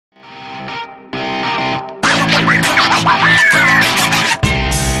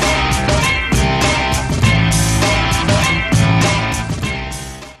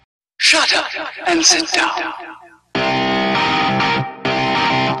and sit down.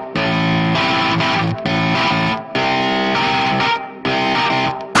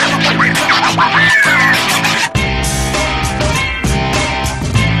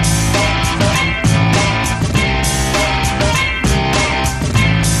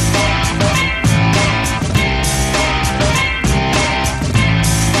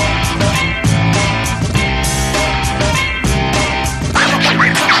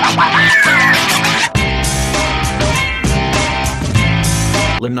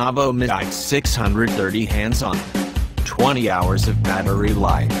 Lenovo Miix 630 hands-on. 20 hours of battery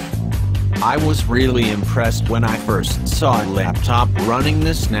life. I was really impressed when I first saw a laptop running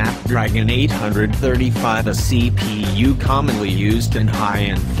the Snapdragon 835, a CPU commonly used in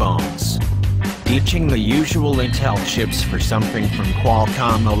high-end phones. Ditching the usual Intel chips for something from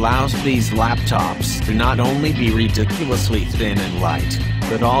Qualcomm allows these laptops to not only be ridiculously thin and light,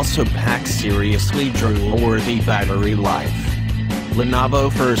 but also pack seriously drool-worthy battery life. Lenovo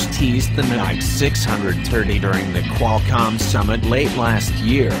first teased the Miix 630 during the Qualcomm Summit late last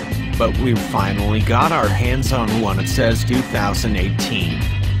year, but we finally got our hands on one. It says 2018.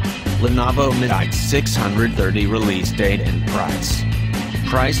 Lenovo Miix 630 release date and price.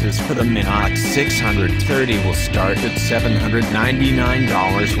 Prices for the Miix 630 will start at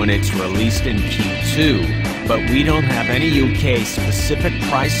 $799 when it's released in Q2, but we don't have any UK-specific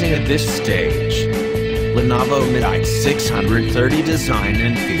pricing at this stage. Lenovo Miix 630 design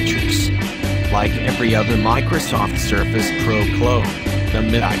and features. Like every other Microsoft Surface Pro clone, the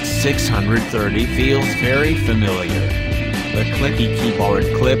Miix 630 feels very familiar. The clicky keyboard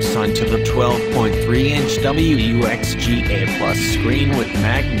clips onto the 12.3-inch WXGA Plus screen with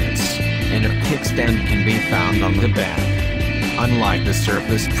magnets, and a kickstand can be found on the back. Unlike the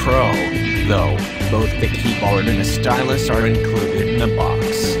Surface Pro, though, both the keyboard and a stylus are included in the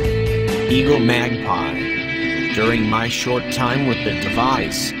box. Eagle Magpie. During my short time with the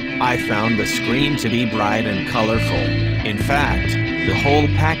device, I found the screen to be bright and colorful. In fact, the whole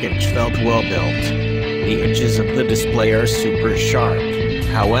package felt well built. The edges of the display are super sharp,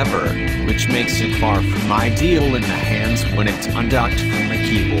 however, which makes it far from ideal in the hands when it's undocked from the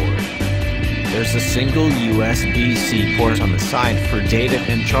keyboard. There's a single USB-C port on the side for data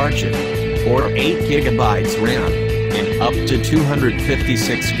and charging, or 8GB RAM, and up to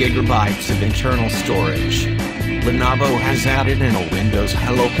 256GB of internal storage. Lenovo has added in a Windows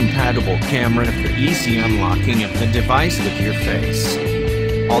Hello compatible camera for easy unlocking of the device with your face.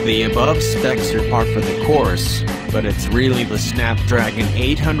 All the above specs are par for the course, but it's really the Snapdragon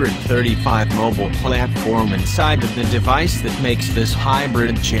 835 mobile platform inside of the device that makes this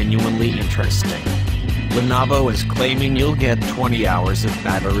hybrid genuinely interesting. Lenovo is claiming you'll get 20 hours of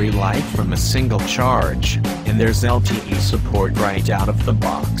battery life from a single charge, and there's LTE support right out of the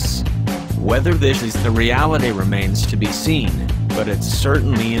box. Whether this is the reality remains to be seen, but it's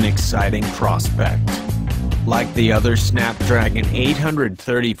certainly an exciting prospect. Like the other Snapdragon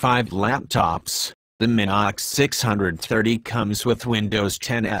 835 laptops, the Miix 630 comes with Windows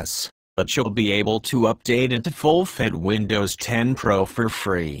 10s, but you'll be able to update it to full-fit Windows 10 Pro for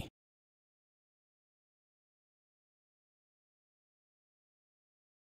free.